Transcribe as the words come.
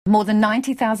More than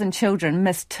 90,000 children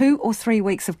miss 2 or 3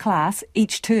 weeks of class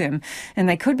each term, and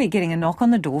they could be getting a knock on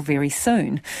the door very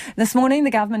soon. This morning, the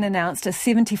government announced a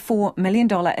 $74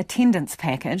 million attendance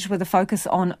package with a focus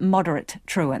on moderate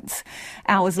truants.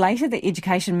 Hours later, the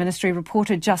Education Ministry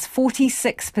reported just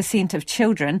 46% of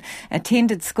children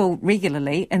attended school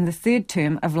regularly in the third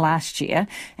term of last year,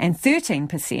 and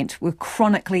 13% were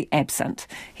chronically absent.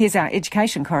 Here's our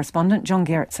education correspondent, John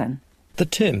Gerritsen. The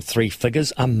Term 3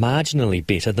 figures are marginally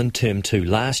better than Term 2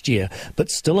 last year, but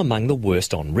still among the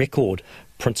worst on record.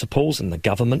 Principals and the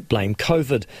government blame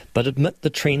COVID, but admit the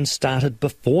trend started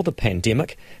before the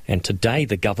pandemic, and today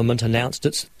the government announced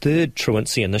its third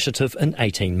truancy initiative in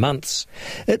 18 months.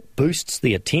 It boosts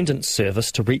the attendance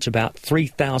service to reach about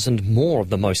 3,000 more of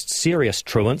the most serious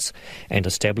truants and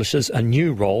establishes a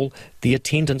new role, the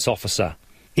attendance officer.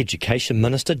 Education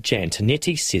Minister Jan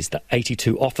Tinetti says the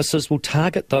 82 officers will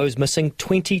target those missing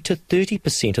 20 to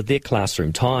 30% of their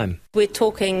classroom time. We're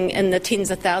talking in the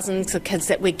tens of thousands of kids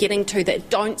that we're getting to that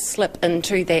don't slip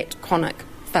into that chronic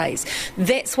phase.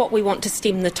 That's what we want to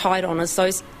stem the tide on, is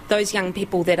those young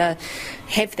people that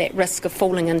have that risk of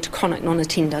falling into chronic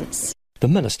non-attendance. The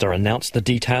Minister announced the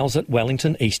details at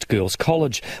Wellington East Girls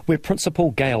College, where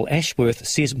Principal Gail Ashworth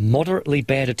says moderately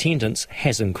bad attendance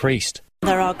has increased.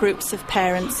 There are groups of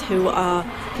parents who are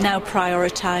now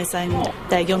prioritising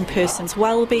their young person's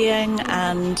well-being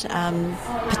and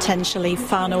potentially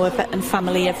whānau and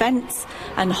family events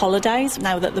and holidays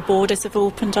now that the borders have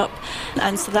opened up,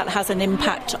 and so that has an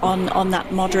impact on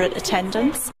that moderate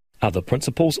attendance. Other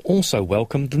principals also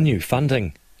welcomed the new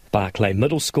funding. Barclay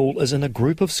Middle School is in a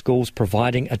group of schools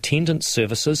providing attendance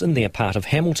services in their part of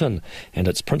Hamilton, and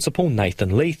its principal,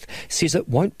 Nathan Leith, says it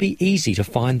won't be easy to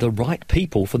find the right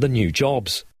people for the new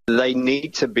jobs. They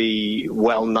need to be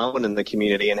well known in the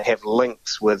community and have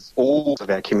links with all of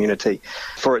our community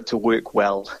for it to work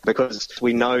well, because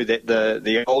we know that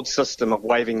the old system of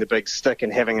waving the big stick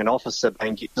and having an officer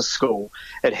being get to school,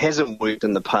 it hasn't worked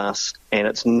in the past, and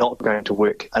it's not going to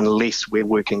work unless we're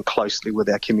working closely with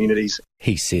our communities.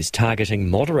 He says targeting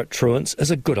moderate truants is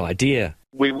a good idea.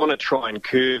 We want to try and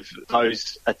curve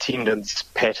those attendance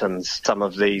patterns some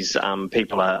of these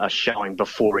people are showing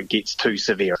before it gets too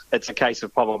severe. It's a case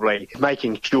of probably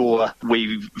making sure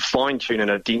we fine-tune and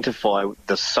identify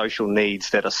the social needs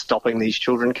that are stopping these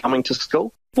children coming to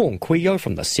school. Vaughan Quillo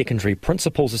from the Secondary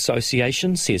Principals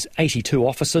Association says 82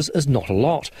 officers is not a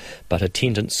lot, but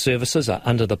attendance services are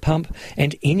under the pump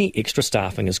and any extra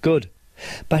staffing is good.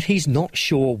 But he's not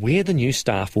sure where the new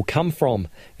staff will come from,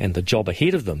 and the job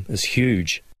ahead of them is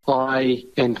huge. I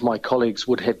and my colleagues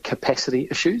would have capacity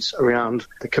issues around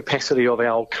the capacity of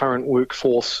our current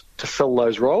workforce to fill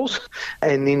those roles.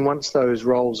 And then once those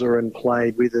roles are in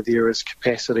play, whether there is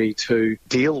capacity to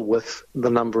deal with the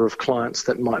number of clients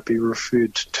that might be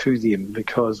referred to them,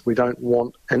 because we don't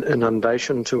want an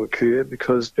inundation to occur,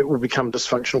 because it will become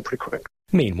dysfunctional pretty quick.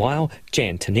 Meanwhile,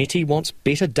 Jan Tinetti wants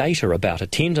better data about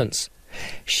attendance.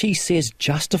 She says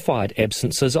justified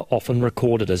absences are often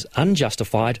recorded as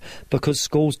unjustified because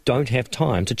schools don't have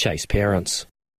time to chase parents.